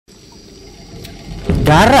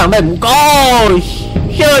garang baik muka. Oh,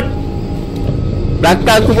 shit.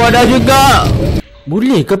 Belakang aku pun ada juga.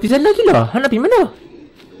 Boleh ke pergi sana gila? Han nak pergi mana?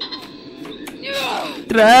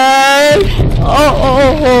 Try.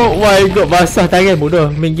 Oh my god, basah tangan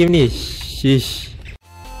bodoh main game ni. Shish.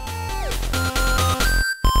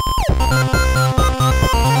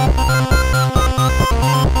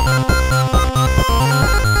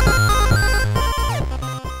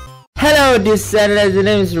 Hello, this channel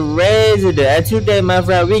name is Resident, and today my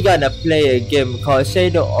friend we gonna play a game called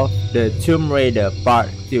Shadow of the Tomb Raider Part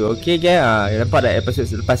 2. Okay guys, nampak dah episode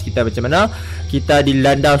selepas kita macam mana kita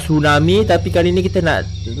dilanda tsunami, tapi kali ni kita nak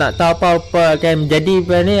tahu apa-apa akan menjadi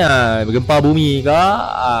apa ni, gempa bumi ke,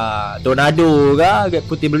 tornado ke,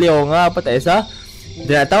 putih beliung ke, apa tak kisah.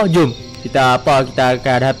 Kita nak tahu, jom kita akan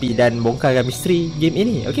hadapi dan bongkarkan misteri game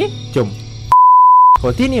ini. Okay, jom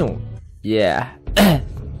continue. Yeah.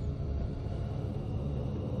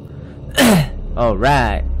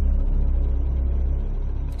 Alright.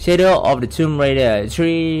 Shadow of the Tomb Raider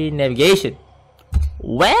 3 navigation.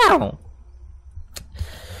 Wow.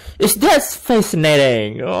 Is that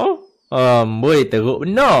fascinating? Boleh teruk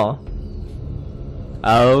benar.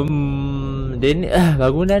 Dia ni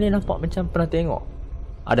bangunan ni nampak macam pernah tengok.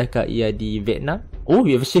 Adakah ia di Vietnam? Oh,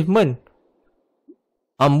 you have achievement.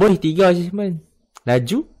 Boleh 3 achievement.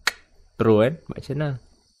 Laju. Teruk kan? Macam mana?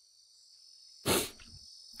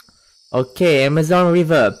 Okay, Amazon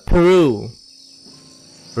River, Peru.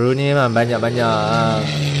 Peru ni memang banyak-banyak.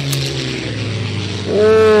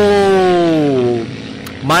 Oh,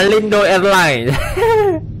 Malindo Airlines.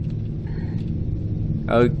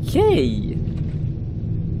 Okay.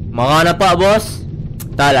 Marah nampak bos?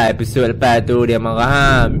 Tak lah, episod lepas tu dia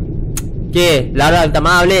marah. Okay, Lara minta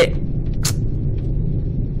maaf balik.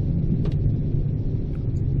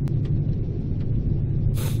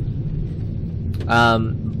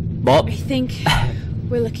 Bob? I think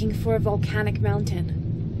we're looking for a volcanic mountain.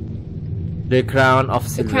 The Crown of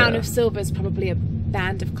Silver. The Crown of Silver is probably a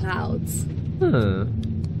band of clouds.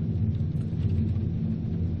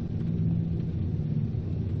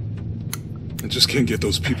 I just can't get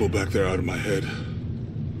those people back there out of my head.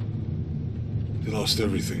 They lost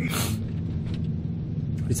everything.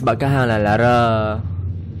 Disebabkan hang lah, Lara.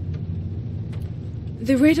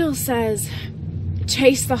 The riddle says,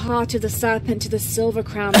 chase the heart of the serpent to the Silver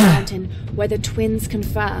Crown Mountain where the twins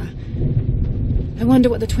confer. I wonder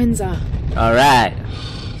what the twins are. Alright.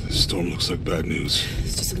 This storm looks like bad news.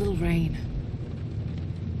 It's just a little rain.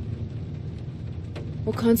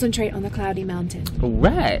 We'll concentrate on the Cloudy Mountain.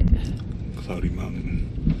 Alright. Cloudy Mountain.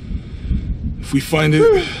 If we find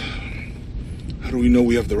it, how do we know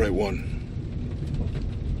we have the right one?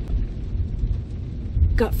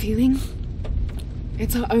 Gut feeling?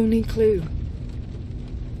 It's our only clue.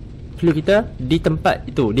 Clue kita di tempat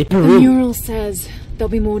itu, di The Peru. mural says there'll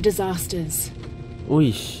be more disasters.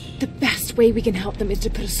 Uish. The best way we can help them is to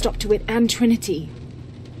put a stop to it and Trinity.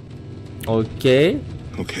 Okay.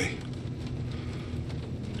 Okay.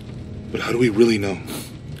 But how do we really know?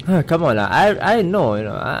 Come on lah. I know, you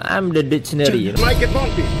know. I'm the dictionary. You know? Might get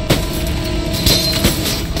bumpy.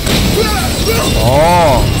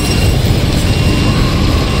 Oh.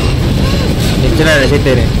 Ni macam mana nak cerita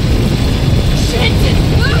ni?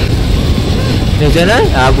 Ni macam mana?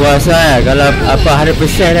 Aku rasa kalau apa 100%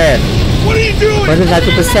 kan. Pasal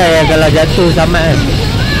 1% ya kalau jatuh selamat kan.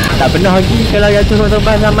 Tak pernah lagi kalau jatuh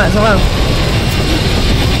terbang selamat seorang.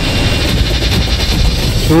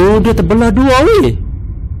 Dia terbelah dua weh.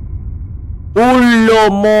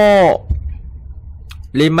 Ulamak.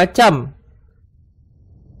 Lain macam.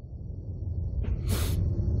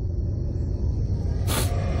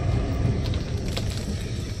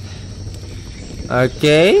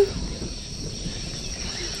 Okay.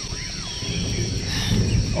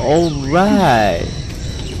 Alright.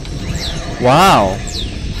 Wow.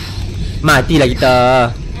 Matilah kita.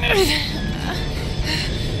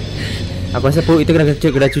 Aku rasa perut kita kena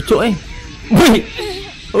cucuk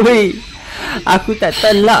Woi. Aku tak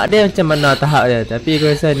telak dia macam mana tahap dia, tapi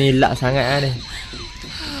aku rasa ni lak sangat lah ni.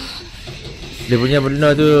 Dia punya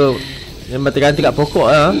benda tu yang tergantung kat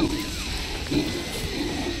pokok lah.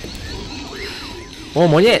 Oh,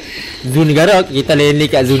 monyet. Zoo negara. Kita landing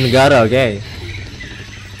kat zoo negara, okay.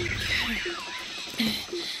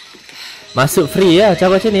 Masuk free lah.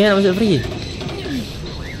 Cara macam ni kan masuk free.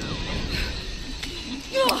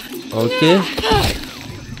 Okay.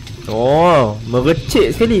 Oh,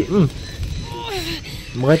 merecik sekali.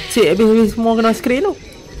 Merecik habis semua kena skrin tu.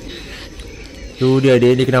 Tu dia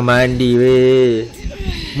ni kena mandi weh.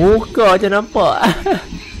 Muka macam nampak.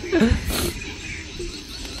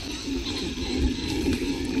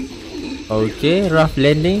 Okay, rough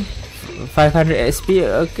landing. 500 XP.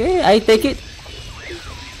 Okay, I take it.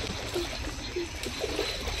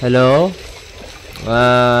 Hello.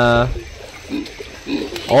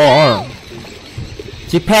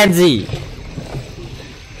 Chimpanzee.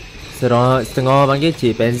 Setengah orang panggil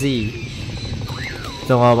chimpanzee.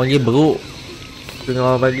 Setengah orang panggil beruk.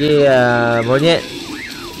 Setengah orang panggil monyet.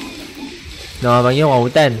 Setengah orang panggil orang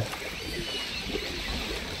hutan.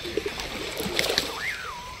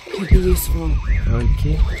 Could be useful.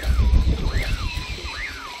 Okay.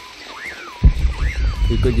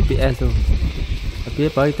 Ikut GPS tu.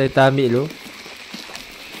 Tapi apa kita ambil dulu.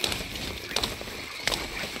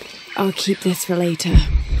 I'll keep this for later.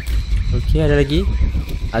 Okay, ada lagi.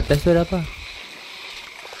 Atas tu ada apa?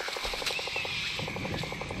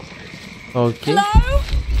 Okay. Hello?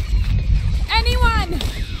 Anyone?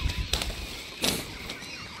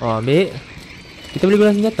 Oh, ambil. Kita boleh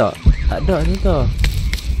guna senjata? Tak ada senjata.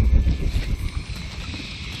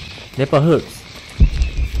 Nepal herbs.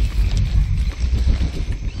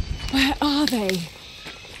 Where are they?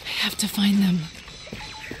 I have to find them.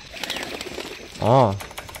 Oh.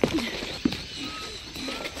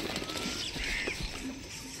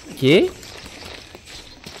 Okay.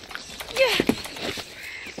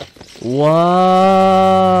 Wow.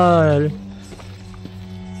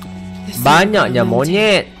 Banyaknya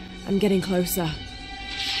monyet. I'm getting closer.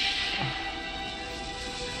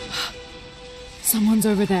 Someone's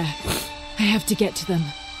over there. I have to get to them.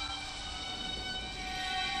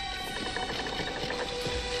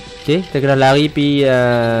 Okay, kita kena lari pergi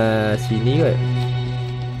sini kot.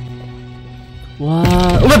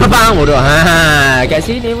 Wah, babang bodoh. Ha, kat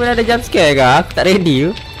sini pun ada jump scare ke? Aku tak ready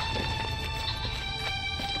tu.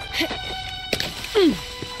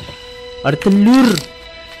 Ada telur.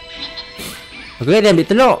 Aku dia ambil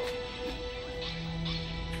telur.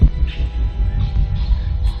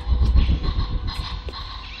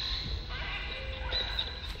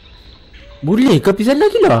 Boleh ke pergi sana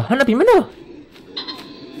gila? Han nak pergi mana?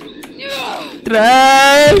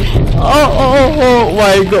 Try. Oh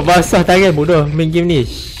my god, basah tangan bodoh main game ni.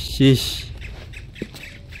 Shish.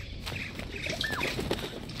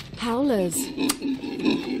 Howlers.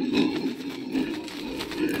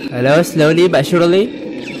 Hello, slowly but surely.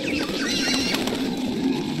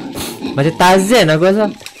 Macam Tarzan aku rasa.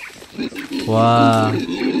 Wah.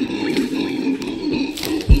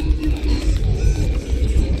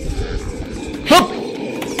 Hop.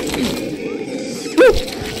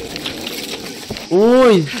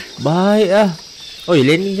 Oi, baik ah. Oi,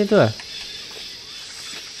 landing macam tu ah.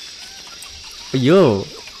 Yo,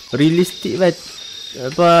 realistic banget.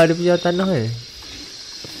 Apa dia punya tanah ni?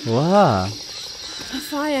 Wah. A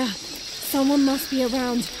fire. Someone must be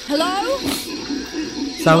around. Hello?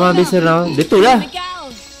 Sama habis around. Dia tu lah.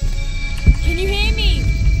 Miguel. Can you hear me?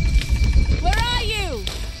 Where are you?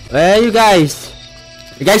 Where are you guys?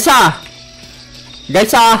 Guys ah.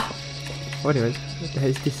 What the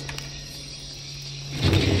hell is this?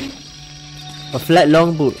 A flat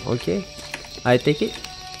long boot. Okay, I take it.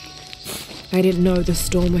 I didn't know the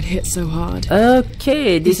storm would hit so hard.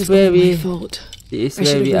 Okay, this is all where my we. fault. This is I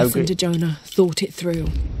where should we have listened to upgrade Jonah, thought it through.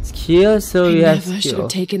 skill. So we I have never should skill.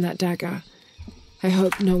 have taken that dagger. I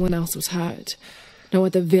hope no one else was hurt. No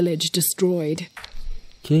other village destroyed.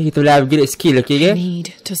 Okay, kita boleh upgrade skill. Okay, I okay.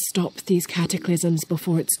 need to stop these cataclysms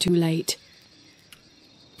before it's too late.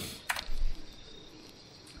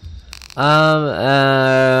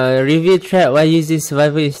 Review trap while using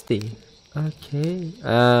survival instinct. Okay.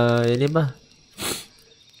 Ini mah.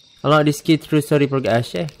 Unlock this skill through story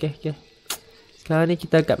progress. Okay. Sekarang ni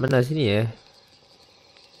kita kat mana sini ya?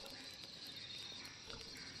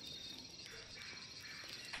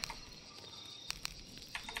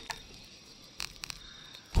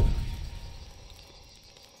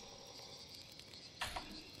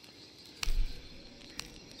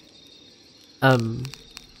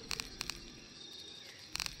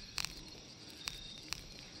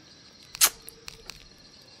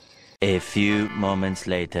 A few moments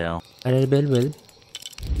later. Ada bell.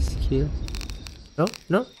 Skill. No.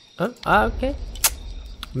 Okay.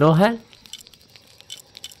 No hand.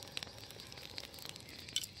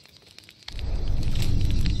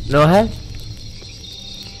 No hand.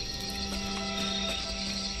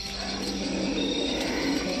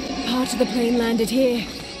 Part of the plane landed here.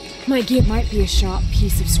 My gear might be a sharp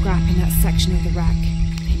piece of scrap in that section of the rack.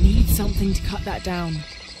 I need something to cut that down.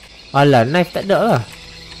 Alah, knife tak ada lah.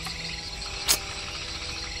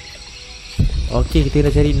 Okay, kita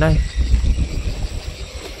kena cari knife.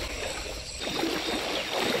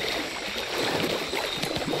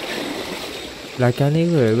 Belakang ni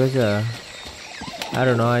ke? Aku rasa I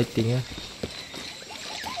don't know, I think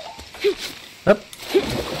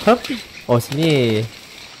Hup. Oh, sini.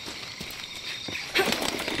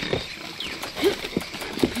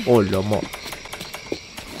 Oh, lama.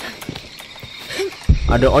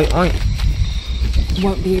 Ada oink.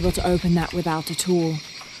 Won't be able to open that without a tool.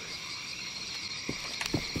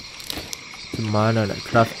 Mana nak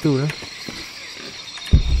craft tu lah.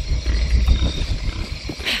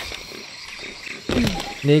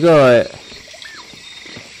 Ni kot.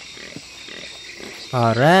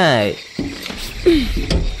 Alright.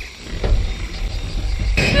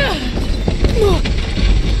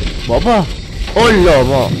 Buat apa? Oh lah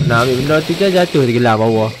mak. Nak ambil benda tu kan jatuh tergelam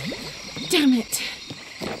bawah. Damn it.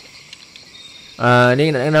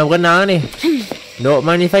 Ni nak kena berenang ni. Dok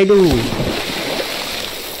manify dulu.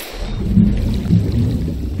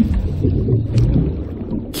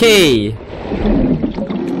 Okay.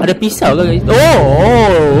 Ada pisau ke guys?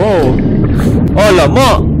 Oh lah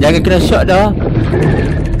mak. Jangan kena shot dah.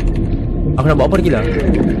 Aku nak buat apa lagi lah?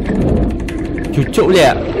 Cucuk boleh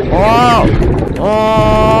tak?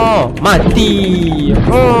 Mati.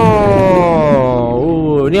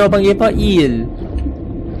 Ni orang panggil apa? Il.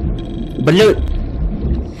 Belut.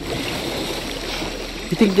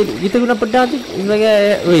 Kita guna pedang tu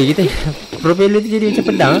sebagai, weh, kita propeller tu jadi macam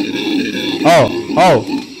pedang. Oh.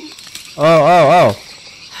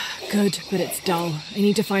 Good, but it's dull. I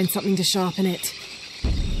need to find something to sharpen it.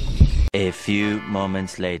 A few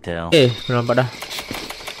moments later. Aku nampak dah.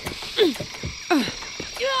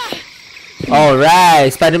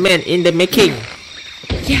 Alright, Spider-Man in the making.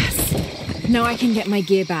 Yes. Now I can get my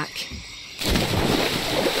gear back.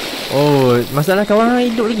 Oh, masalah kawan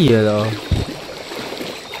hang hidup lagi lah tau.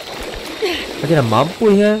 Macam dah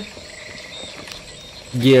mampu ya.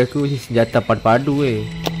 Gear aku senjata padu-padu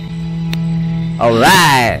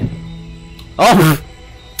Alright.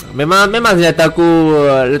 Memang senjata aku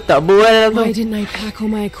letak bow dalam tu. Why didn't I pack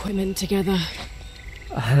all my equipment together?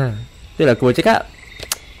 Itulah aku cakap.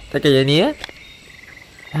 Takkan yang ni ya.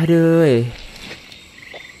 Aduh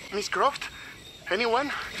Miss Croft?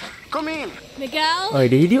 Anyone? Come in. Miguel? Oh,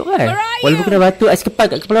 dia hidup kan? Where are Walaupun you? kena batu ais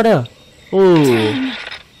kepal kat kepala dia.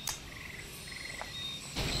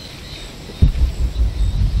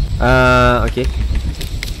 Okay.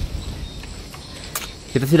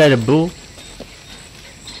 Kita sudah ada bow.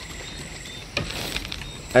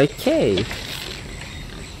 Okay.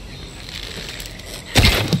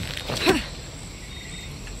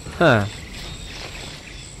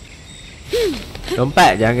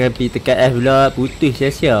 Lompat, jangan pergi tekan F pula. Putus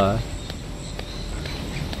sia-sia.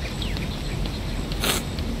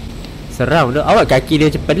 Seram tu. Awak kaki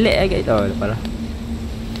dia macam pelik lah kat tu. Lepas lah.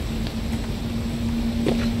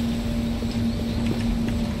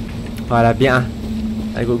 Alah, biar lah.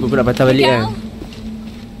 Aku nak patah balik kan.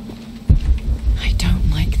 I don't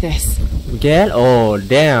like this. Miguel? Oh,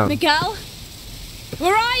 damn. Miguel?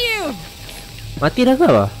 Where are you? Mati dah ke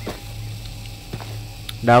apa?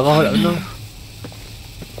 Darah tak benar.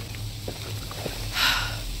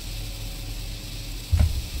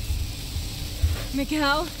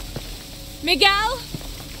 Miguel? Miguel?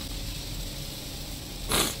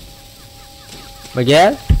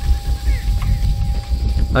 Miguel?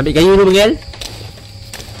 Ambil kayu dulu Miguel.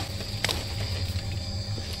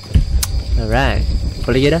 Alright. Apa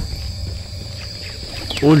lagi dah?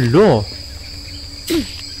 Oh no.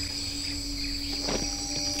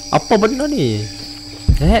 Apa benda ni?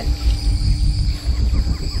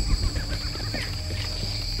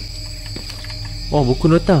 Oh, buku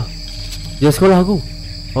nota. Kerja sekolah aku.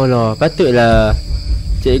 Oh lah, patutlah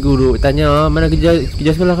cikgu duk tanya mana kerja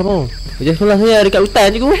sekolah kamu. Kerja sekolah saya dekat hutan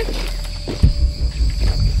cikgu.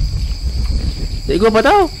 Cikgu apa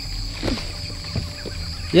tahu?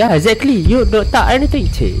 Yeah, exactly. You don't tak anything.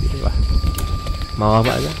 Cik. Wah. Marah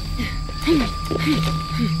mak lah.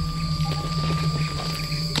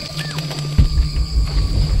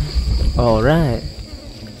 Alright.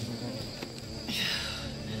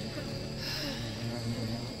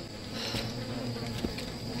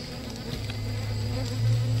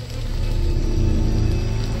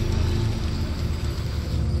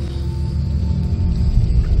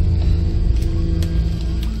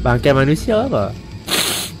 Bangkai manusia apa?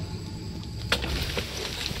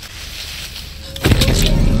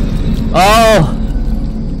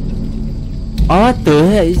 Oh tu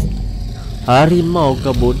harimau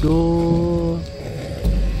ke bodoh.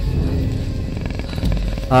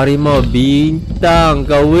 Harimau bintang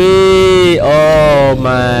ke weh. Oh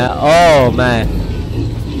my.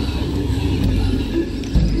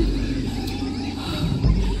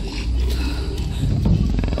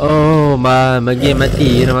 Oh my, magi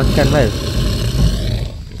mati nak makan mal.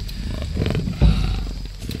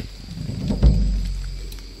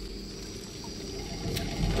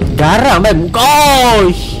 garang baik.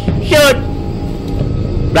 Oh, shoot.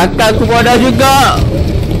 Belakang aku pun ada juga.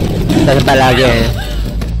 Tak sempat lagi.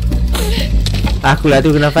 Aku lah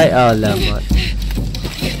tu kena fight. Alamak.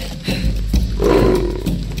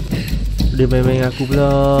 Dia main-main aku pula.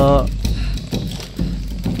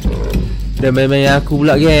 Dia main-main aku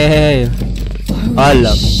pula, geng.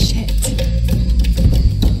 Alam.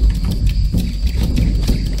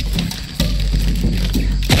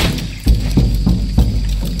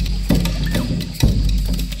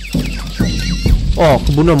 Oh,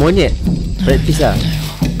 aku bunuh monyet. Praktis lah.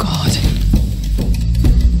 Oh God.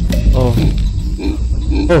 Oh.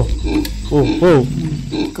 Oh. Oh. Oh.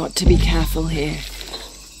 Got to be careful here.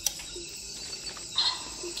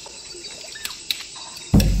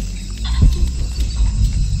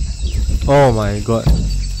 Oh my god.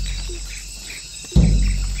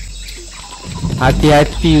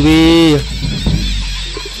 Hati-hati weh.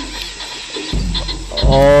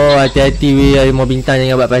 Oh, hati-hati weh. Harimau bintang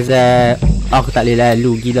jangan buat pasal. Aku tak boleh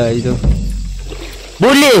lalu, gila itu.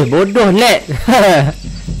 Boleh, bodoh net.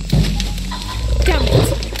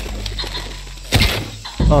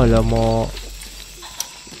 Oh lama.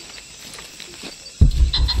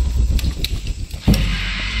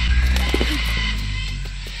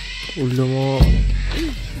 Lama.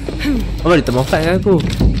 Apa dia tak mau fight dengan aku?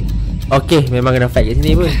 Okay, memang kena fight kat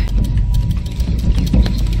sini pun.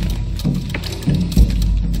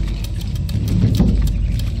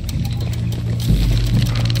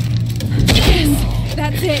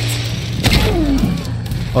 That's it.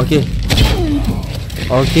 Okay.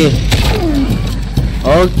 Okay.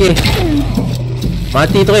 Okay.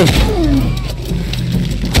 Mati terus.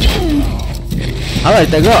 Awal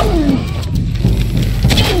tak gerak.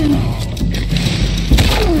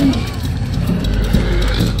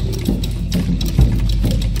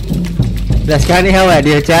 Dah sekarang ni awal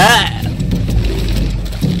dia cak.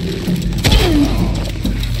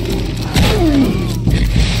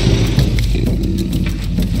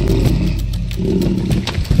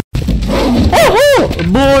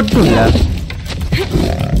 Bodoh lah.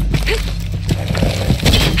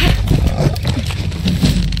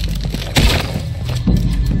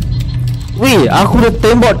 Weh, aku dah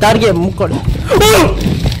tembak target muka dia.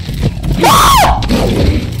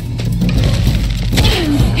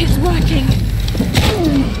 It's working.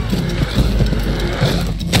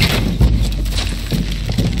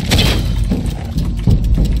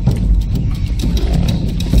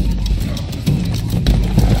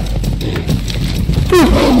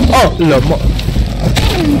 Oh, lama.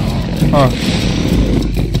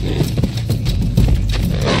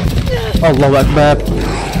 Allahu Akbar.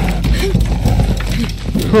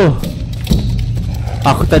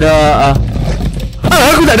 Aku tak ada.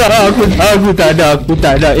 Aku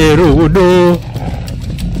tak ada arrow bodoh.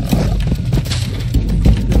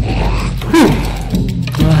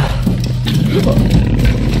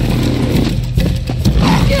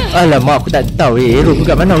 Alamak, aku tak tahu arrow tu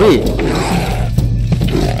kat mana weh.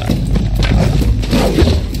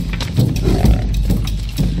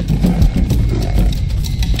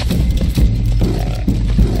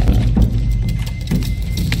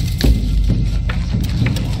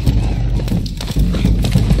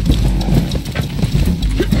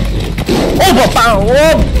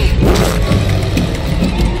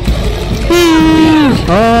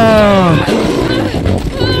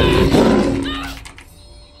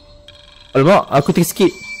 Alamak, aku terskip.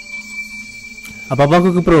 Apa-apa aku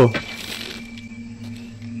ke pro.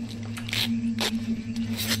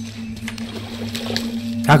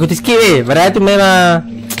 Aku terskip weh. Padahal tu memang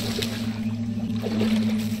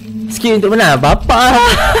skip untuk mana? Bapak.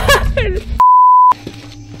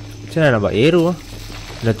 Macam mana nak buat arrow?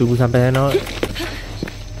 Dah tunggu sampai sana.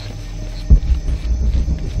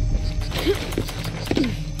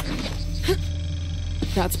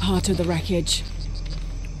 That's part of the wreckage.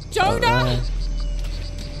 Jonah!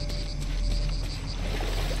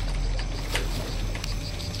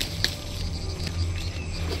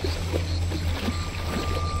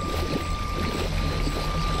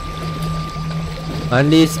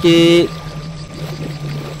 Mandi sikit.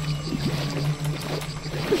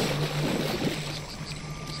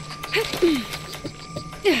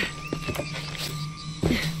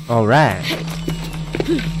 Alright.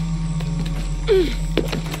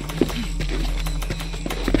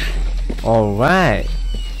 Alright.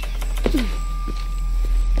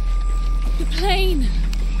 The plane!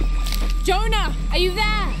 Jonah, are you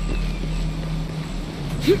there?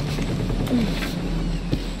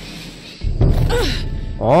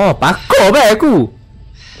 Oh, pakor baik aku.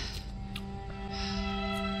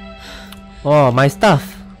 Oh, my stuff.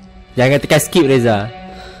 Jangan tekan skip Reza.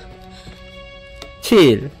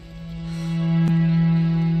 Chill.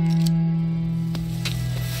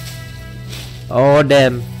 Oh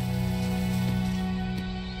damn.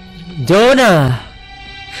 Jonah.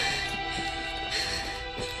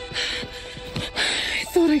 I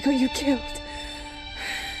thought I got you killed.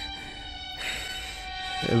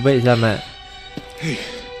 Baik selamat. Hey,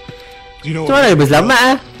 do you know Macam mana dia boleh selamat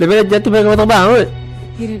ah? Daripada jatuh dari kapal terbang kot.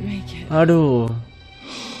 He didn't make it. Aduh.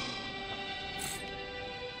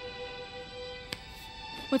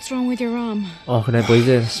 What's wrong with your arm? Oh, kena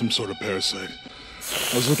poison. Some sort of parasite.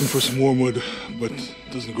 I was looking for some wormwood, but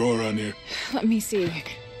it doesn't grow around here. Let me see.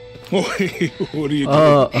 Oh, hey, what are you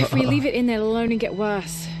doing? If we leave it in there, it'll only get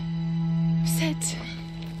worse. Sit.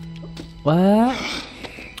 What?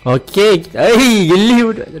 Okay. Hey, geli.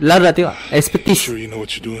 Lara tengok. Expertise. Sure you know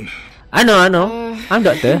what you're doing? I know. I'm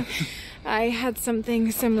doctor. I had something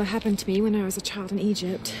similar happen to me when I was a child in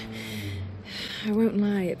Egypt. I won't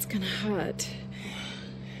lie, it's gonna hurt.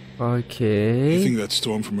 Okay. You think that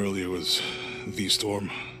storm from earlier was the storm?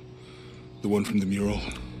 The one from the mural?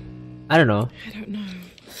 I don't know. I don't know.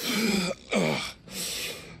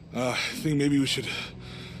 I think maybe we should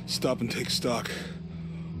stop and take stock.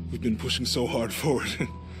 We've been pushing so hard forward.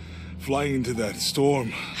 Flying into that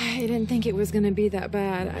storm. I didn't think it was gonna be that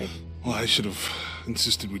bad. Well, I should have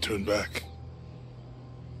insisted we turn back.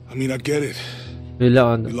 I mean, I get it. We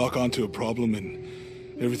lock onto a problem and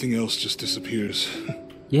everything else just disappears.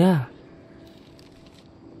 Yeah.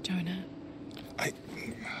 Jonah.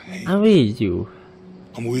 I'm with you.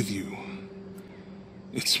 I'm with you.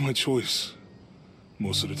 It's my choice.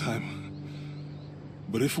 Most of the time.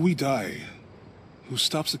 But if we die, who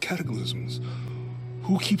stops the cataclysms?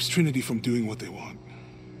 Who keeps Trinity from doing what they want?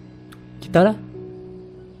 Kita lah.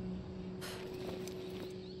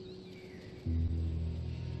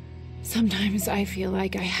 Sometimes I feel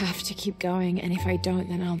like I have to keep going, and if I don't,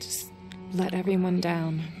 then I'll just let everyone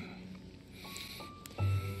down.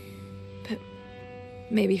 But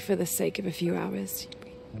maybe for the sake of a few hours,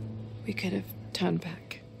 we could have turned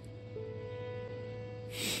back.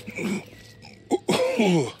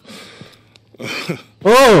 Oh!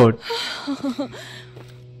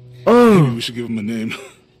 Maybe we should give him a name.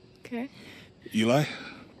 Okay. Eli?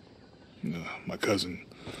 No, my cousin.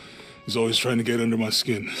 He's always trying to get under my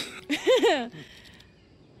skin.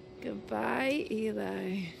 Goodbye,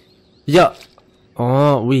 Eli. Ya.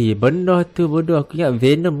 Oh, wih, benda tu bodoh. Aku ingat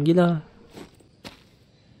Venom gila.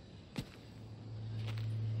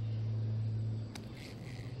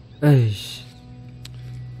 Aish.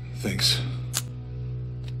 Thanks.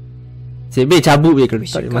 Sebab cabut dia kena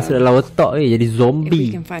masuk dalam otak jadi If we zombie.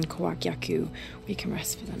 can find Kwakyaku, we can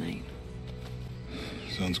rest for the night.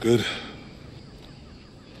 Sounds good.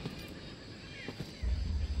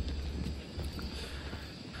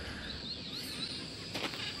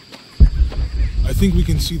 I think we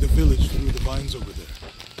can see the village through the vines over there.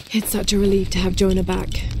 It's such a relief to have Jonah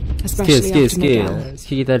back, especially after Miguel.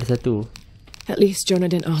 Skill kita ada satu. At least Jonah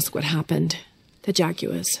didn't ask what happened. The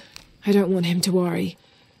Jaguars. I don't want him to worry.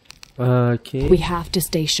 Okay. We have to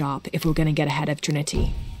stay sharp if we're going to get ahead of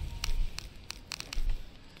Trinity.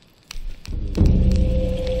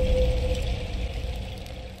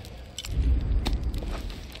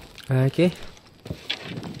 Okay.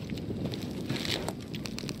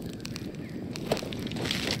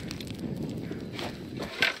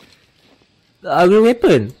 Upgrade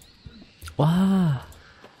weapon. Wah.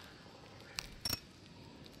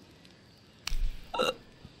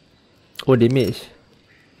 Oh, damage.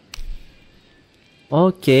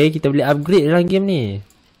 Okay, kita boleh upgrade dalam game ni.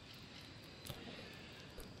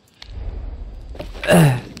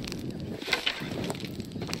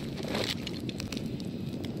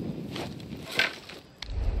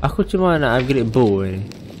 Aku cuma nak upgrade bow ni.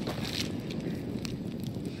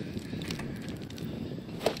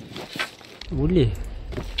 Boleh.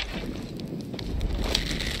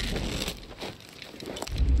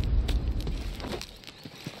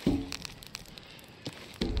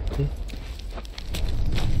 Okay.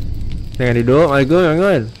 Jangan duduk,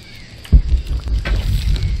 Margun.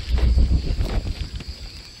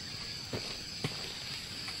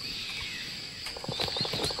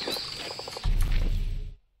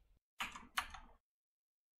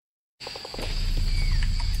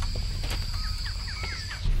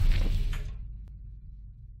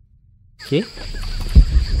 Okay.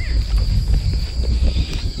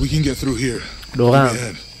 We can get through here. Dorang.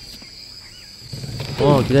 Ahead.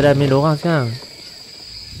 Oh, kita dah main dorang sekarang.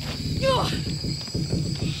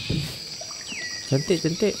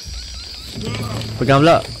 Cantik. Pegang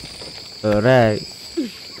pula. Alright.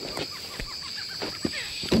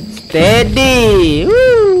 Steady.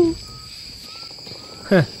 Woo.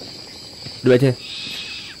 Duduk aja.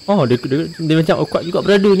 Oh, dia macam kuat juga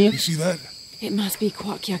berada ni. You see that? It must be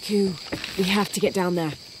Kwak Yaku. We have to get down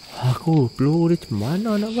there. Aku peluru dia macam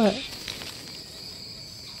mana nak buat?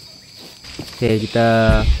 Okay,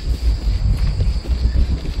 kita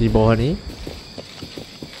di bawah ni.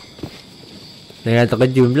 Jangan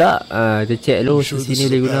terkejut pula. Kita check dulu sini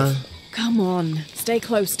boleh guna. Come on, stay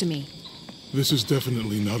close to me. This is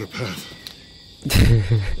definitely not a path.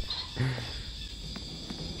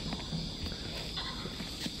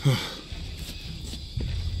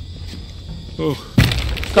 Oh.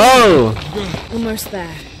 Oh! Almost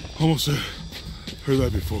there. Almost there. Heard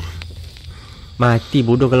that before. Mati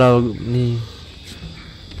bodoh kalau ni.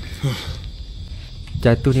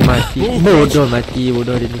 Jatuh ni mati. Bodoh mati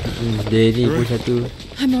bodoh dia ni. Dia ni pun satu.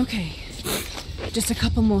 I'm okay. Just a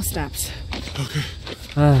couple more steps. Okay.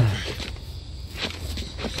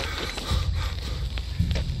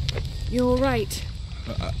 You're right.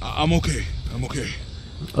 I'm okay. I'm okay.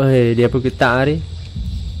 Oi, dia pun ketak hari.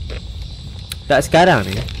 Tak sekarang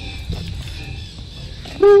ni.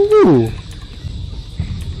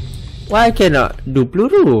 Why cannot do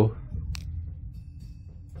peluru?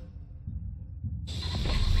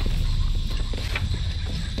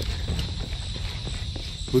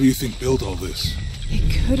 What do you think built all this? It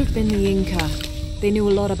could have been the Inca. They knew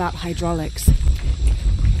a lot about hydraulics.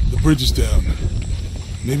 The bridge is down.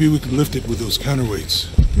 Maybe we could lift it with those counterweights.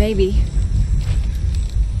 Maybe.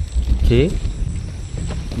 Okay.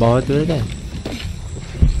 Bawah tu kan?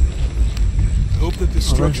 I hope that this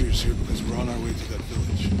structure is here because we're on our way to that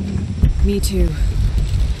village. Me too.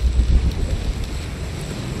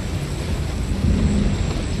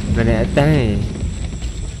 Kena naik atas ni.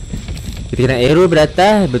 Kita kena arrow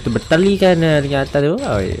beratas. Betul bertali kan dengan atas tu.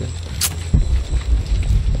 Oh, yeah.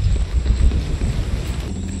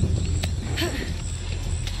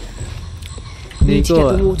 Need to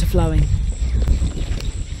get the water flowing.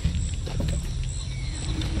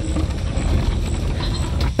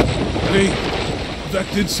 Hey, that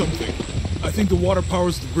did something. I think the water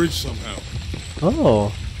powers the bridge somehow.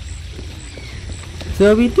 Oh.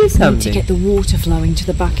 So we did Need to something. get the water flowing to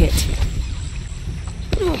the bucket.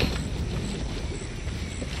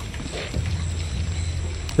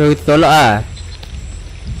 So kita tolak lah.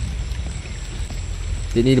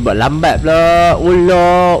 Dia ni dia buat lambat pula.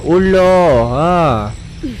 Ular.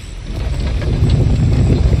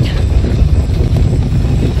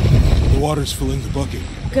 The water's filling the bucket.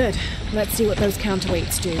 Good. Let's see what those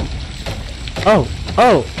counterweights do. Oh.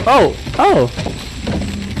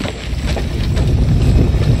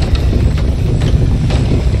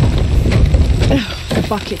 The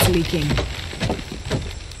bucket's leaking.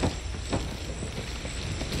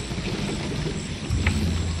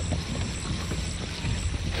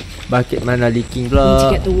 Bucket mana leaking Need to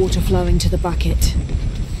pula. get the water flowing to the bucket.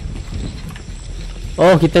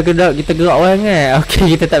 Oh, kita gerak orang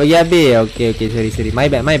Okay, kita tak bagi habis. Okay, sorry. My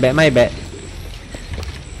bad.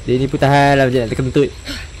 Dia ni pun tahan lah macam nak terkentut.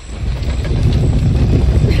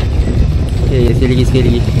 Okay, sekali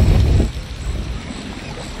lagi.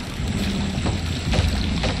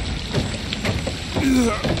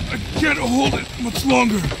 I can't hold it much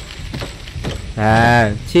longer.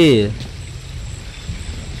 Chill.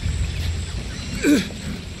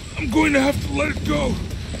 I'm going to have to let it go.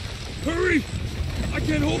 Hurry! I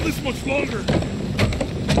can't hold this much longer.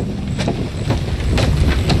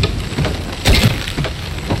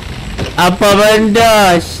 Apa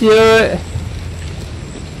benda? Shoot.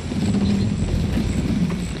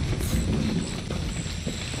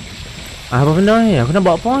 Apa benda ni? Aku nak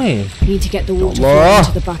buat apa ni? Need to get the water Allah. flowing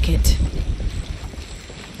to the bucket.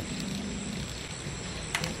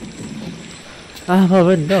 Apa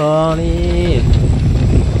benda ni?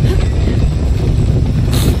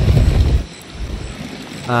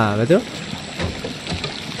 Betul?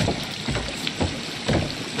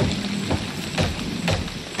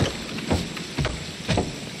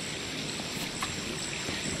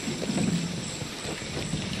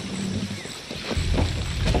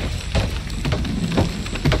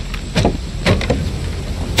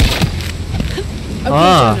 Okay,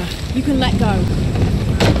 Jonah, you can let go.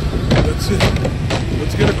 That's it.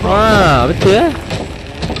 Let's get across. Betul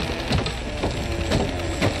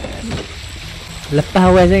Lepas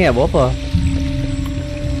awal sangat buat apa?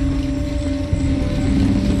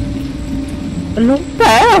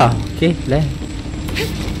 Lompat lah. Okay, lah.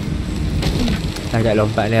 Agak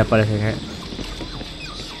lompat ni apalah sangat.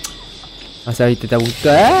 Masa kita tak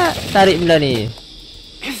buka, tarik benda ni.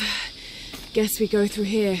 Guess we go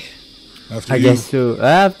through here. After I you. guess so.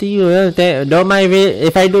 After you. Don't mind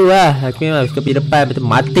if I do lah. Aku memang suka pergi depan betul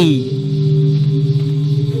mati.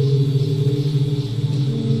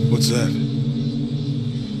 What's that?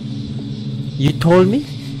 You told me?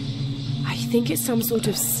 I think it's some sort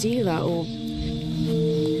of stealer or...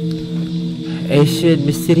 Asian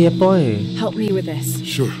mystery boy. Help me with this.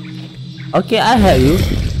 Sure. Okay, I'll help you.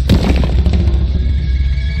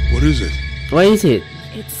 What is it? What is it?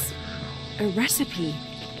 It's a recipe.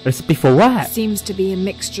 Recipe for what? Seems to be a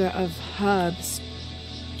mixture of herbs.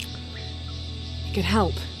 It could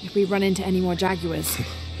help if we run into any more jaguars.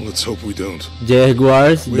 Let's hope we don't.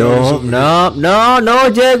 Jaguars? No, no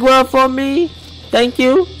jaguar for me. Thank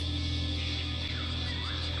you.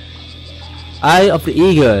 Eye of the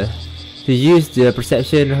eagle. To use the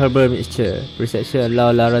perception herbal mixture. Perception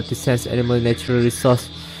allow Lara to sense animal natural resource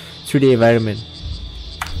through the environment.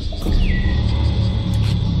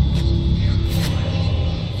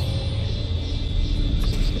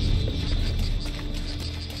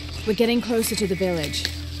 We're getting closer to the village.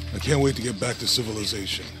 I can't wait to get back to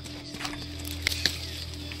civilization.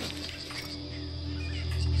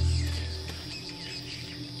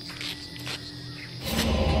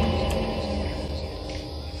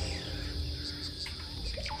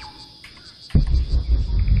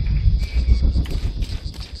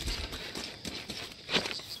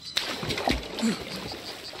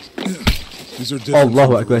 These are different.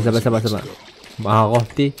 Allahu Akbar, sabar. Marah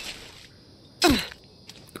ti.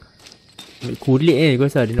 Kulit kau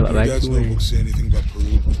rasa dia nak buat Your dad's baju notebook say anything about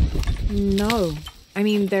Peru? No. I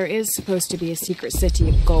mean, there is supposed to be a secret city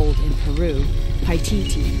of gold in Peru.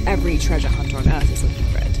 Paititi. Every treasure hunter on Earth is looking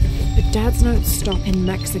for it. But Dad's notes stop in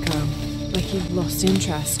Mexico. Like he lost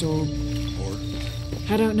interest or...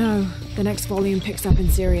 I don't know. The next volume picks up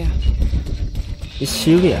in Syria. It's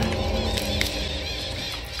Syria.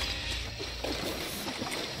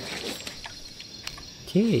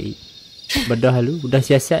 Okay. Bedah halu, budak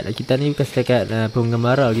siasat lah. Kita ni bukan setakat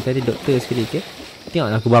pengemara. Kita ni doktor sekali ke.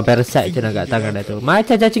 Tengoklah aku buang parasite je nak kat tangan dah tu.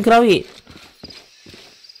 Macam cacing kerawit.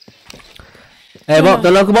 Bob,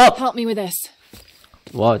 tolong aku Bob. Help me with this.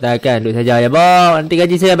 Bob, takkan duduk saja ya Bob. Nanti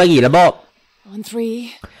gaji saya bagilah Bob. On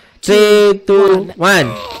 3, 3, 2, 1.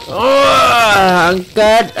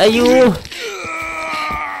 Angkat, ayu.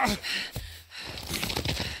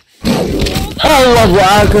 Allahu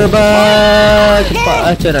Akbar. Cepat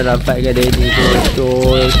macam nak dapatkan dia ni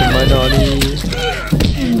betul. Macam mana ni?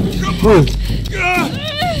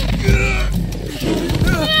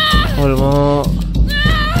 Alamak.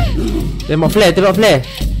 Tembak flare.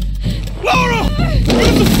 Laura!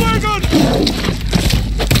 Get the flag on!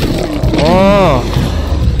 Oh.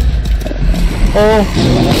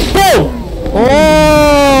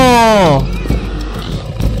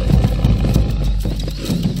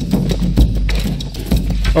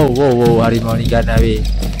 Wow, harimau ni ganas weh.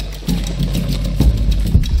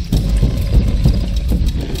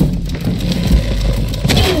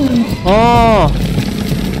 Oh.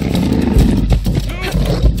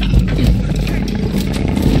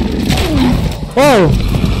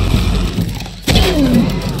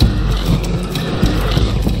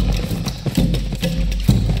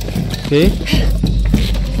 Okay.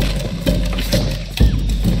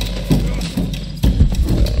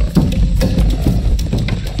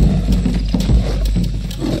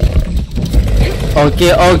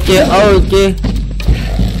 Okay.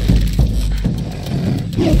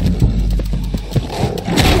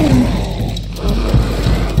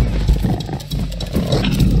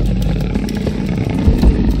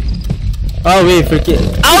 Oh, we freaking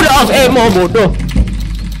out of ammo, bodoh.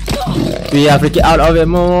 We are freaking out of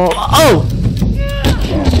ammo.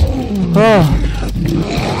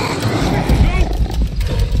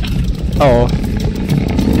 Oh.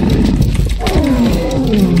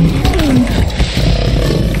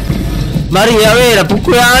 Mari ya weh, dah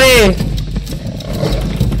pukul yang ni.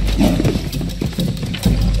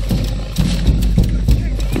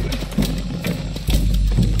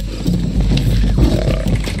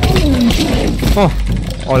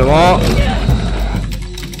 Alamak.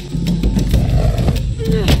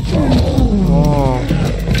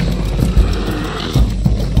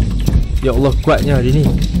 Ya Allah, kuatnya dia ni.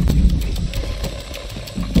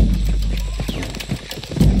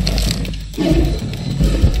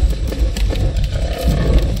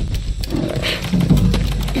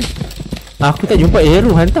 Aku tak jumpa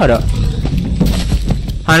hero hantar tak?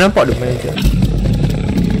 Nampak dia main je.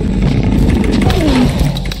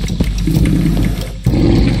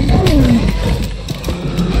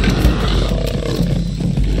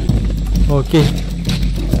 Okay.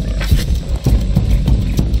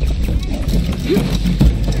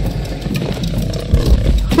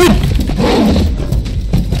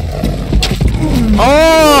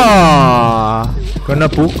 Kena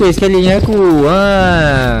pukul sekali dengan aku.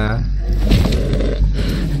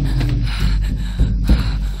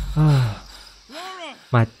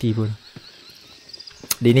 Mati pun.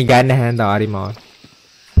 Dia ni ganas tau harimau.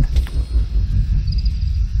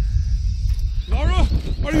 Lara,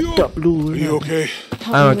 are you? Tak perlu. Are you okay?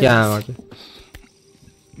 I'm okay, I'm okay.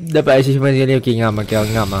 Dapat achievement sekali, okay, ngam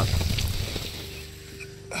lah.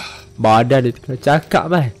 Badan dia tengah cakap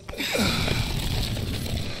bah.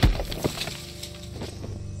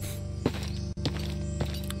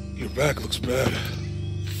 Your back looks bad.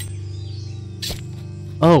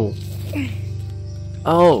 Oh.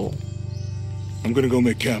 I'm gonna go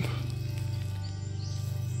make camp.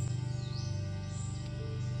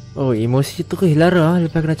 Oh, emosi tu ke Lara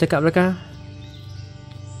lepas kena cakap belakang.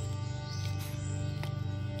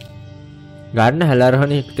 Ganas Lara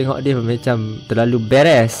ni, aku tengok dia macam terlalu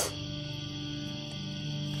beres.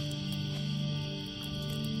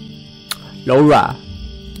 Laura,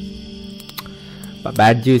 pakai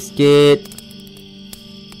baju sikit.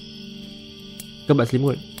 Kau buat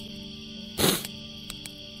selimut.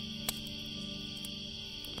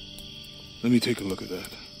 Let me take a look at that.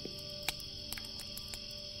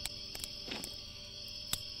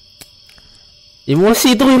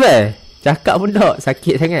 Emosi tu be. Cakap pun tak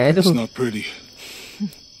sakit sangat tu. It's not pretty.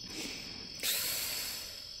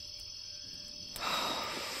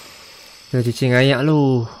 Kena cuci ayak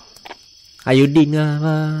lu. Ayodin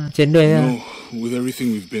lah, cendol lah. No, with everything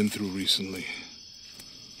we've been through recently,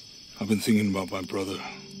 I've been thinking about my brother.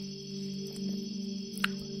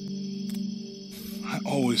 I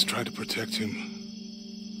always try to protect him.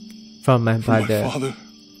 From my From father. my father.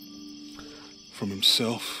 From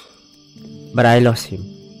himself. But I lost him.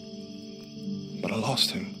 But I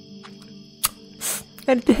lost him.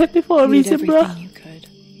 And to happy for a You did reason, bro. everything you could.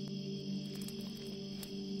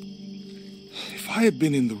 If I had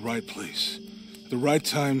been in the right place, at the right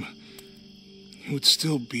time, he would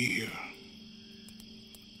still be here.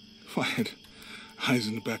 If I had eyes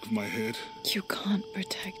in the back of my head. You can't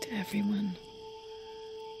protect everyone.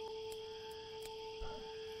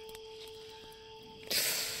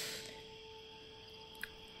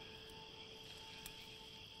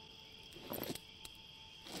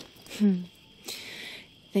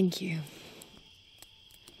 Thank you.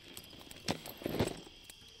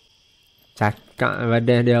 Cakap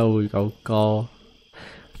badan dia, oi kau.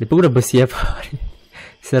 Dia pun dah bersiap.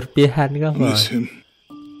 Serpihan ke apa? Miss him.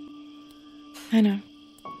 I know.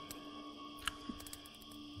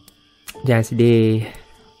 Jangan sedih.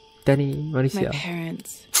 Kita ni My manusia.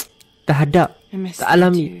 parents. Tak hadap. I miss Tak them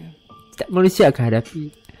alami. too. Setiap manusia akan hadapi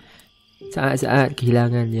saat-saat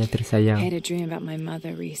kehilangan yang I tersayang. had a dream about my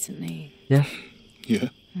mother recently. Ya, Yeah.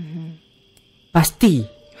 pasti.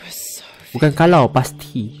 It was so Bukan kalau,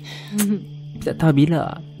 pasti. Tak tahu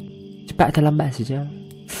bila. Cepat atau lambat saja.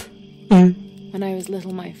 When I was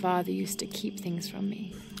little, my father used to keep things from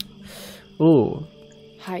me. Oh,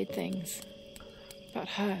 Hide things.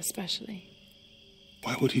 About her especially.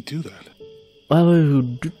 Why would he do that?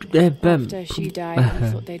 After she died, he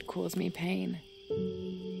thought they'd cause me pain.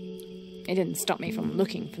 It didn't stop me from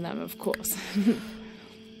looking for them, of course.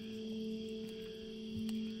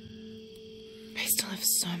 I still have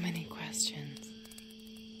so many questions.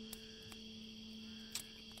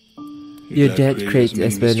 Your dad creates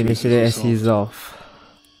as as many mysteries as he's off.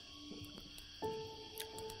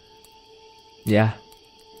 Yeah,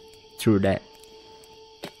 true that.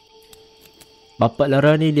 Bapak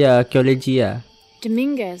Lara ni dia archaeology lah.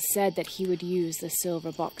 Dominguez said that he would use the silver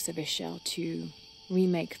box of his shell to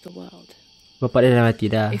remake the world. Bapak dia dah mati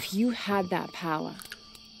dah. If you had that power,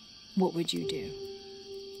 what would you do?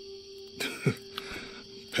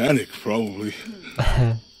 Panic, probably.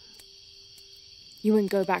 You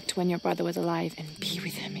wouldn't go back to when your brother was alive and be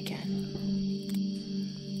with him again.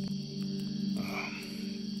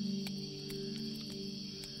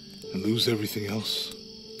 And lose everything else?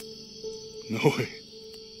 No way.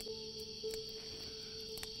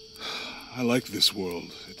 I like this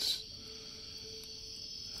world. It's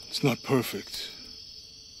not perfect.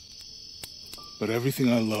 But everything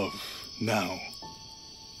I love now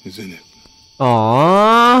is in it.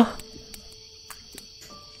 Aww,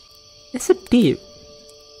 it's so deep.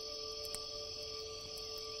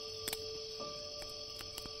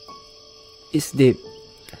 It's deep.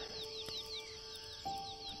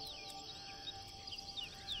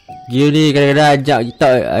 Gil ni kadang-kadang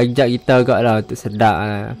ajak kita agak lah untuk sedap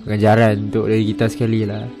lah. Pengajaran untuk diri kita sekali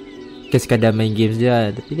lah. Bukan sekadar main games je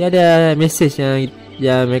lah. Tapi dia ada message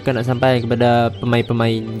yang mereka nak sampaikan kepada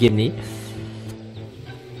pemain-pemain game ni.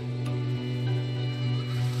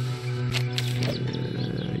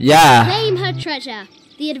 Yeah. Claim her treasure.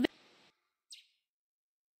 The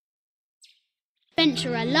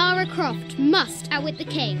adventurer Lara Croft must outwit the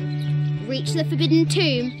king, reach the forbidden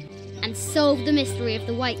tomb, and solve the mystery of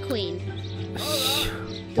the White Queen.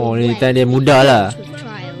 Oh, ni time dia muda lah.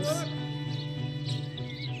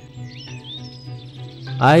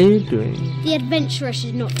 Are you doing? The adventurer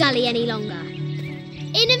should not dally any longer.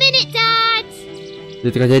 In a minute, Dad! Dia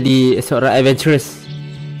tengah jadi seorang adventurous.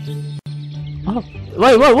 Oh,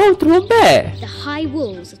 wow, throwback. The high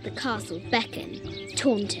walls of the castle beckon,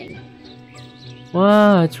 taunting.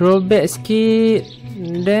 Wah, throwback sikit.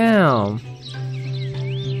 Damn.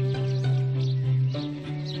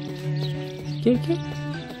 Okay.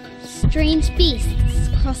 Strange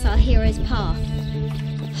beasts cross our hero's path.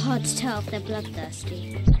 Hard to tell if they're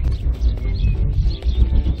bloodthirsty.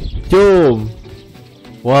 Jom.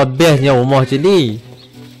 Wah, bestnya rumah macam ni.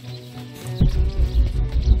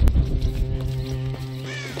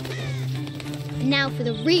 Now for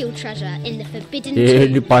the real treasure in the forbidden Dia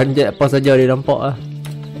tomb. panjat apa saja dia nampak lah.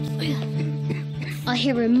 Our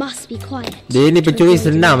hero must be quiet. Dia ni pencuri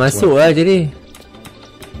senang masuk lah jadi.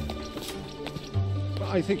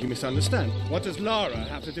 I think you misunderstand. What does Lara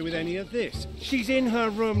have to do with any of this? She's in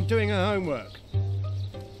her room doing her homework.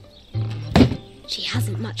 She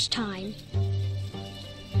hasn't much time.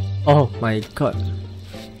 Oh my god.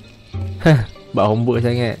 Buat homework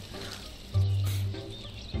sangat.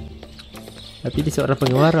 Tapi dia seorang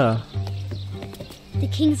pengewara.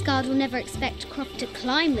 The King's Guard will never expect Croft to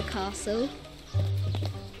climb the castle.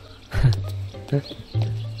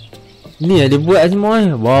 Ni lah dia buat semua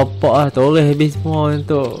ni. Bapak lah toreh habis semua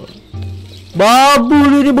untuk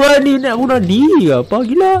babu dia berani nak bunuh diri ke apa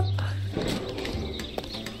gila.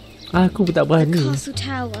 Aku pun tak The berani. castle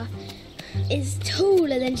tower is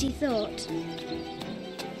taller than she thought.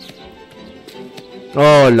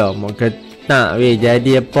 Oh lah mau ketak weh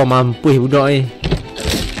jadi apa mampus budak ni.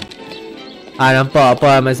 Nampak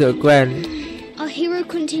apa masuk kan. Our hero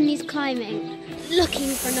continues climbing,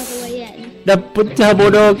 looking for another way in. Dah pecah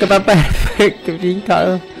bodoh ke papan ke tingkap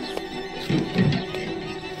tu.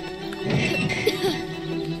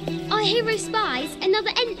 Our hero spies another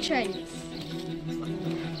entrance.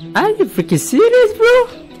 Are you freaking serious, bro?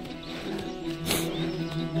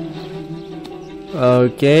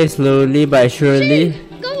 Okay, slowly but surely.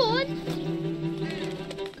 Go on.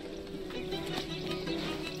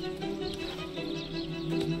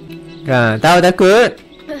 Tahu takut?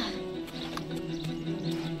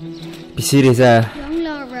 Be serious lah. Young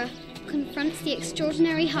Lara confronts the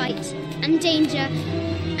extraordinary height and danger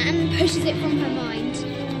and pushes it from her mind.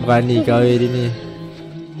 Berani kau dia ni.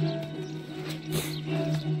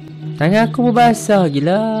 Tangan aku pun basah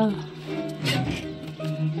gila.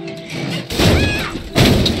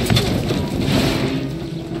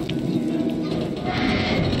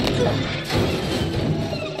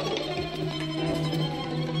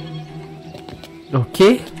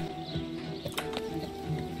 Okay.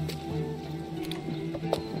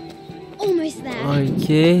 Almost there.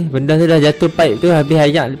 Okay. Benda tu dah jatuh pipe tu. Habis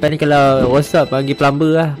ayak. Lepas ni kalau rosak panggil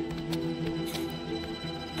plumber lah.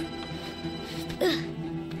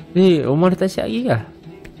 Ni rumah dah tak siap lagi kah?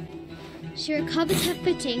 She recovers her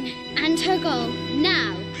footing and her goal.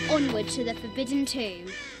 Now, onward to the forbidden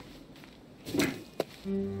tomb.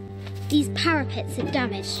 These parapets are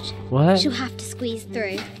damaged. What? She'll have to squeeze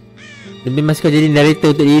through. Lebih masuk kau jadi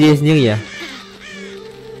narrator untuk diri dia sendiri lah.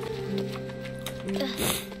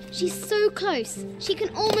 She's so close. She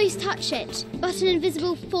can almost touch it. But an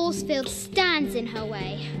invisible force field stands in her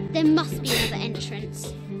way. There must be another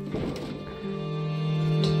entrance.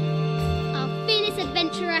 Our fearless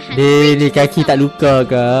adventurer has Dia ni reached the kaki tak summit. luka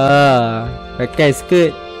ke? Pakai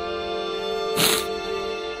skirt.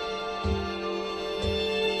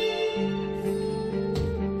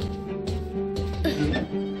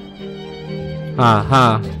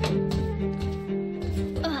 Ha.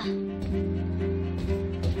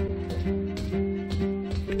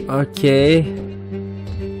 Okay.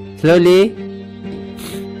 Slowly.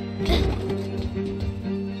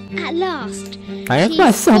 At last, Ayah she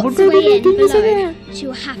basah spots bodoh a way ni, in tinggi below. sangat. She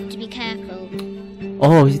will have to be careful.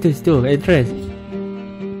 Oh, situ. Entrance.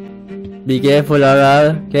 Be careful,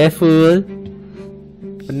 Laura. Careful.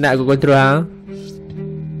 Penat aku kontrol hang.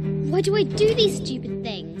 Why do I do these stupid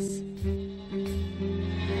things?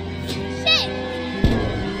 Shit!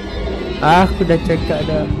 Aku dah cakap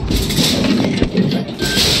dah.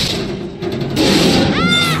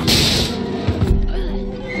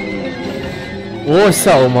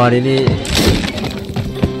 Rosak rumah dia ni.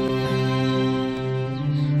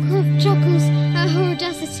 Croft chuckles at her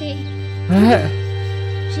audacity. What?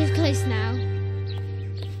 She's close now.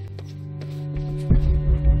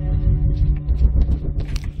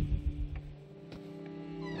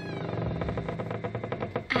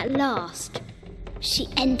 At last, she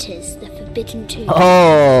enters the forbidden tomb.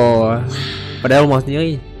 Oh. Padahal rumah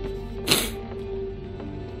sendiri.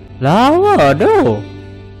 Lawa tu.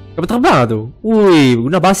 Kapal terbang tu. Ui,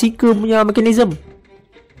 guna basikal punya mekanism.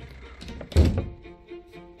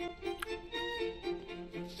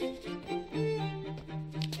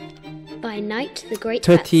 By night, the great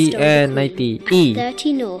 30 bat stole and the 90 queen E. at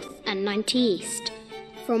 30 north and 90 east.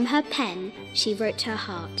 From her pen, she wrote her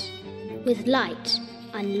heart. With light,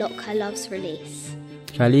 unlock her love's release.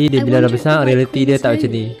 Kali dia I bila dah wonder if besar, the White reality dia Queen's tak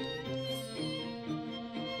macam ni. lonely.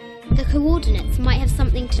 The coordinates might have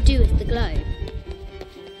something to do with the globe.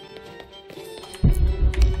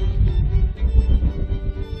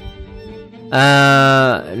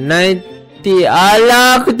 Ah, 90.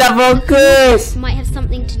 Alah, aku tak fokus. Might have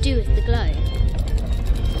something to do with the globe.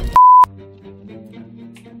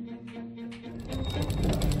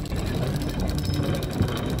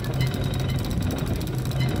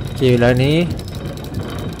 Okay, ulang ni.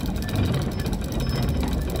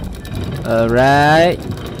 Alright.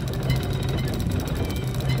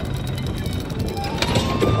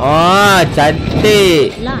 Oh,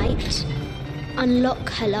 cantik. Light, unlock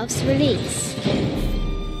her love's release.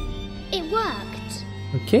 It worked.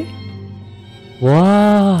 Okay.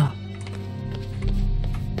 Wah.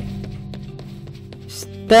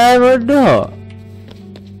 Style bodoh.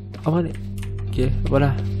 Apa ni? Okay,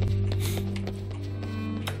 apalah.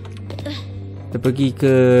 Kita pergi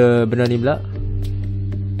ke benda ni pula.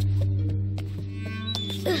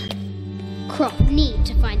 Crop need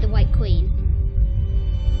to find the White Queen.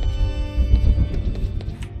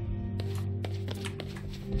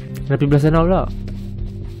 Nak pergi belah sana pula.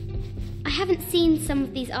 I haven't seen some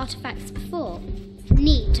of these artifacts before.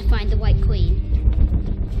 Need to find the White Queen.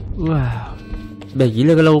 Wow. Baik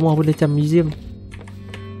gila kalau rumah pun macam museum.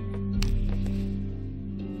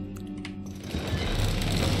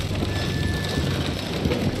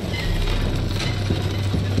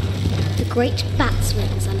 The great bat's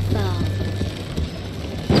wings unfurl.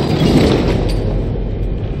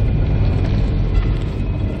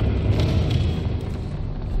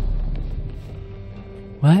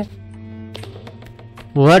 What?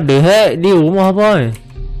 What the heck? Ni rumah apa ni?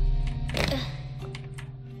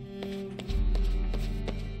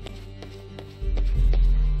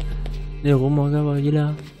 Ni rumah ke apa? Gila.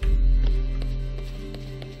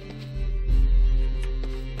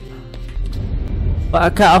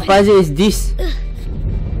 What kind of puzzle is this?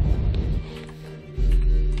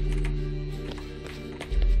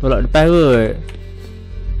 Tolak depan kot.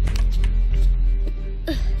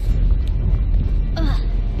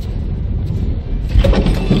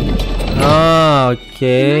 Ah, The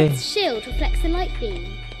okay. knight's shield reflects the light beam.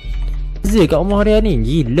 Puzzle kat rumah dia ni.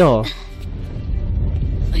 Gila.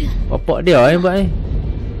 Bapak dia yang buat ni.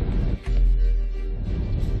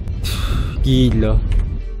 Gila.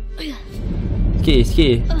 Sikit,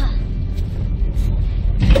 sikit.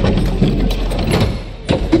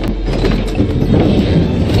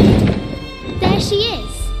 There she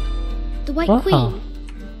is. The White Wow. Queen.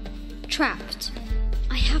 Trapped.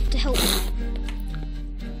 I have to help her.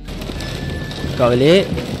 Kau balik.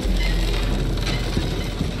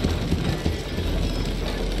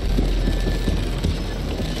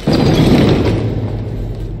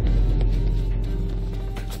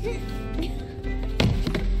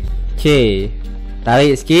 Okay.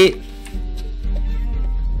 Tarik sikit.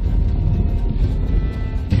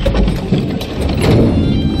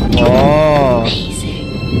 Oh.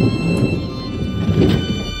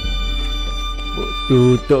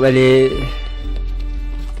 Tutup balik.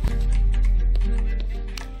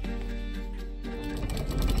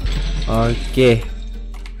 Okay.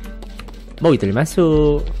 Baru kita boleh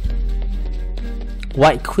masuk.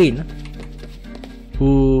 White Queen.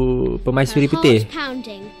 Permaisuri Her putih. heart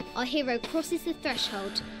pounding, our hero crosses the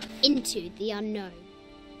threshold into the unknown.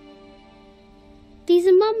 These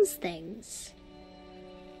are Mum's things.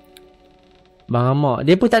 Bang Amak.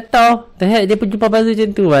 Dia pun tak tahu. The heck, dia pun jumpa puzzle macam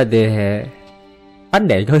tu. What the heck.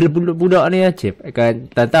 Pandai kau budak ni Acip. Kan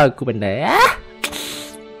tak tahu aku pandai. Ah!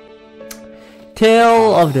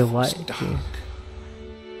 Tale of the White Queen.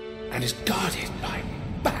 And is guarded by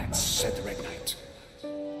bats, said the Red Knight.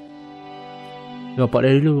 Bapak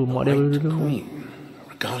dia dulu. Mak dia White dulu. Queen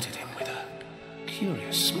regarded him with a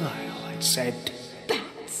curious smile and said,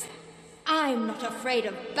 Bats. I'm not afraid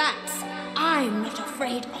of bats. I'm not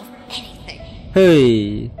afraid of anything.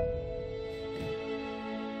 Hey.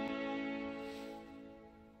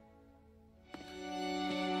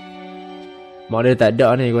 Mak dia tak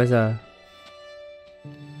ada ni aku rasa.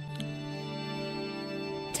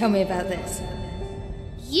 Tell me about this.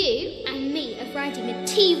 You and me are riding a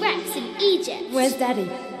T-Rex in Egypt. Where's Daddy?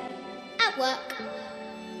 At work.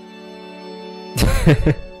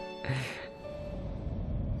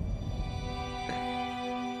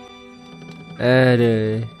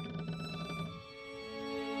 Aduh.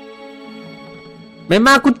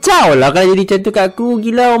 Memang aku caw lah kalau jadi macam tu kat aku.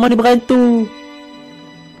 Gila, rumah ni berhantu.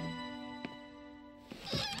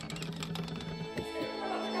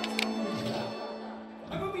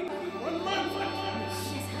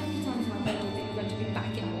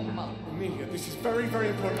 Very, very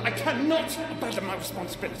important. I cannot abandon my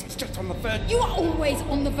responsibilities just on the verge. You are always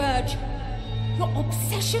on the verge. Your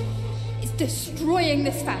obsession is destroying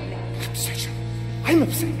this family. Obsession? I'm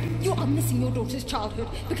upset. You are missing your daughter's childhood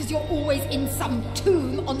because you're always in some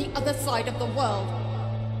tomb on the other side of the world.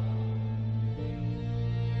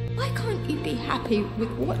 Why can't you be happy with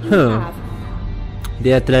what you have?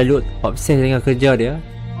 Dia terlalu obses dengan kerja dia,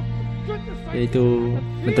 iaitu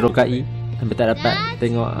menterokai sampai tak dapat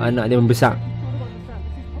tengok anak dia membesar.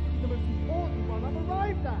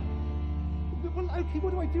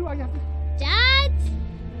 Dad!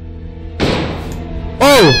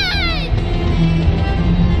 Oh!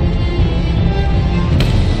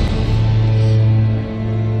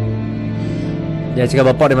 Dia cakap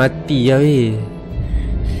bapak dia mati lah weh.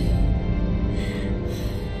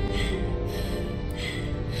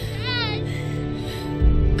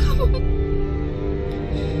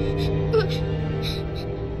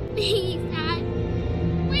 Please, Dad.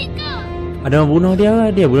 Wake up. Ada orang bunuh dia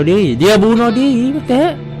lah. Dia bunuh diri. Dia bunuh diri.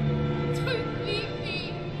 Betul? Don't leave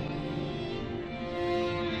me.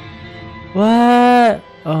 What?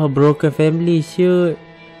 Oh, broken family shoot.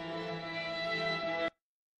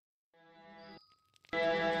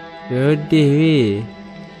 Sedih weh.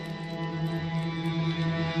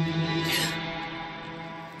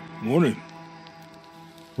 Morning.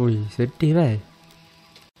 Ui, sedih lah.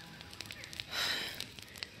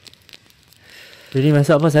 Jadi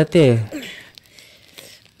masak apa sate?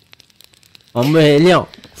 Ambil liok.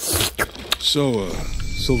 So,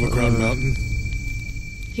 Silver Crown Mountain?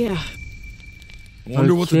 Yeah.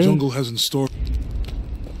 Wonder what the Okay. jungle has in store.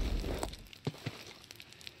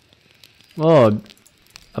 Oh,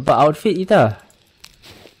 apa outfit kita?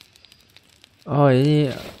 Oh,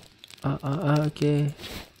 ini okay.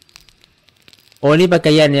 Oh, ni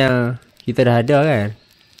pakaian yang kita dah ada kan?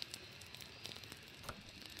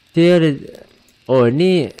 Dia ada. Oh,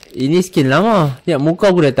 ini skin lama. Tengok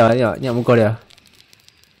muka aku dah tahu. Tengok muka dia.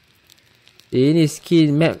 Ini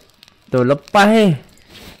skin map tu lepas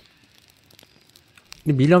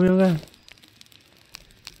Ni bilang punya kan?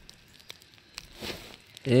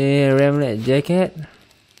 Remlet jacket.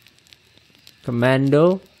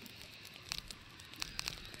 Commando.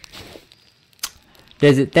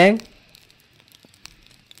 Desert tank.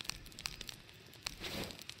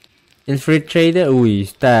 Infiltrator. Ui,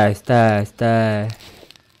 star.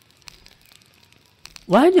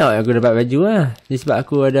 Banyak aku dapat baju lah. Ni sebab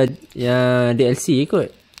aku ada yang DLC ikut.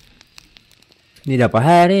 Ni dah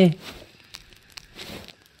pahal ni.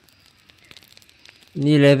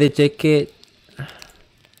 Ni leather jacket.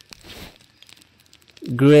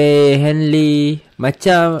 Grey Henley.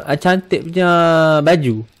 Macam cantik punya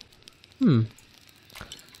baju.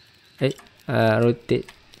 Rotate.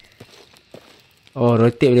 Oh,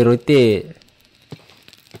 rotate boleh rotate.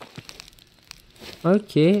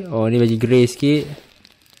 Okay. Oh, ni baju grey sikit.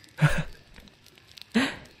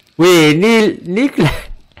 Weh, ni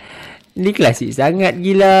klasik sangat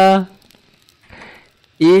gila.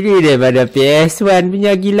 Ini daripada PS1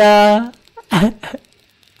 punya gila.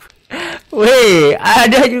 Weh,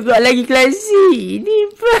 ada juga lagi klasik. Ini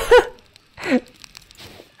apa?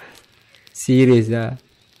 Serius lah.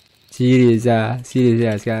 Serius lah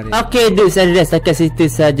sekarang ni. Okay dude, saya dah setakat situ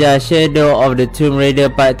saja Shadow of the Tomb Raider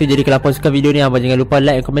part 2. Jadi kalau korang suka video ni, abang jangan lupa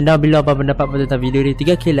like dan komen down below apa pendapat tentang video ni.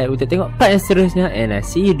 3k like untuk tengok part yang seterusnya. And I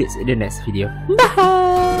see you dudes in the next video.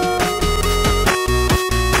 Bye.